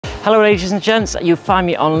Hello ladies and gents, you'll find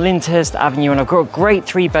me on Lyndhurst Avenue and I've got a great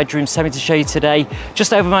 3-bedroom semi to show you today.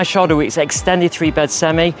 Just over my shoulder, it's an extended 3-bed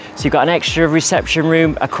semi, so you've got an extra reception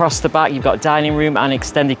room across the back, you've got a dining room and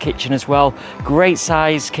extended kitchen as well. Great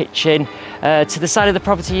size kitchen. To the side of the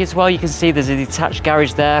property as well, you can see there's a detached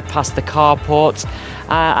garage there past the carport.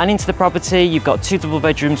 And into the property, you've got 2 double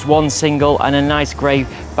bedrooms, 1 single, and a nice grey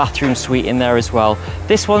bathroom suite in there as well.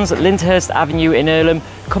 This one's at Lyndhurst Avenue in Irlam.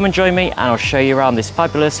 Come and join me and I'll show you around this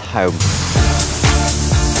fabulous home.